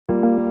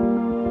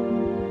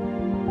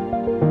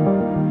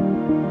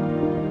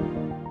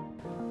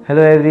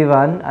Hello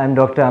everyone, I am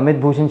Dr.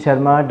 Amit Bhushan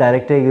Sharma,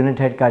 Director Unit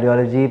Head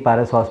Cardiology,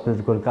 Paras Hospitals,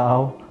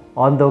 Gurgaon.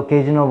 On the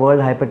occasion of World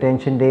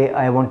Hypertension Day,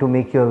 I want to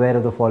make you aware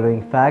of the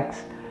following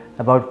facts.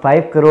 About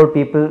 5 crore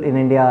people in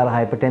India are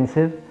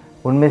hypertensive.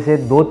 उनमें से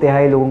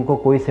 2/3 लोगों को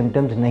कोई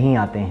symptoms नहीं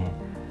आते हैं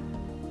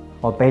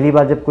और पहली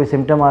बार जब कोई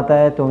सिम्टम आता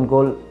है तो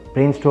उनको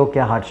ब्रेन स्ट्रोक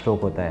या हार्ट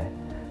स्ट्रोक होता है.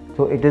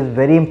 So it is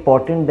very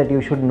important that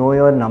you should know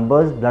your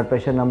numbers. Blood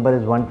pressure number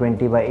is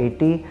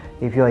 120/80.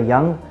 If you are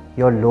young,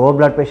 your lower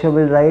blood pressure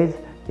will rise.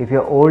 If you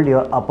are old, your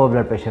upper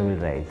blood pressure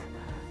will rise.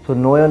 So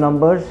know your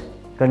numbers.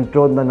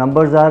 Control the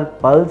numbers are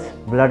pulse,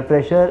 blood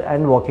pressure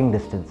and walking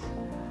distance.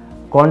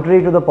 Contrary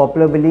to the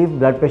popular belief,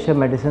 blood pressure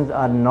medicines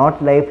are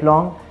not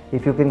lifelong.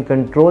 If you can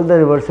control the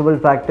reversible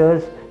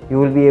factors,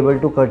 you will be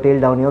able to curtail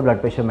down your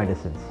blood pressure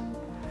medicines.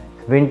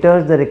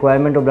 Winters, the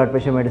requirement of blood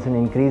pressure medicine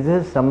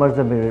increases. Summers,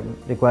 the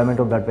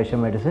requirement of blood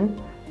pressure medicine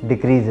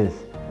decreases.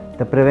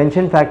 The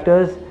prevention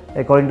factors,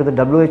 according to the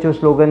WHO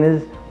slogan,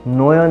 is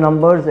know your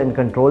numbers and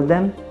control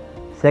them.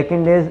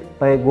 Second is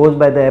goes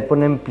by the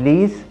eponym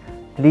please.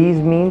 Please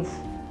means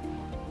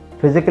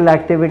physical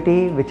activity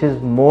which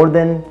is more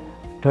than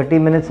 30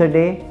 minutes a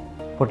day,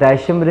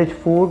 potassium rich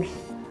foods,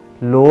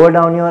 lower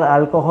down your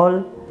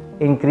alcohol,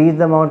 increase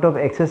the amount of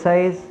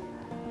exercise,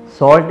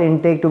 salt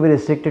intake to be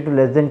restricted to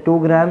less than 2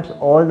 grams.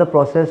 All the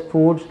processed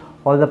foods,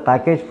 all the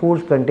packaged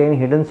foods contain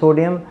hidden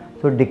sodium,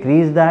 so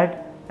decrease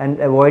that and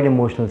avoid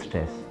emotional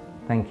stress.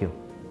 Thank you.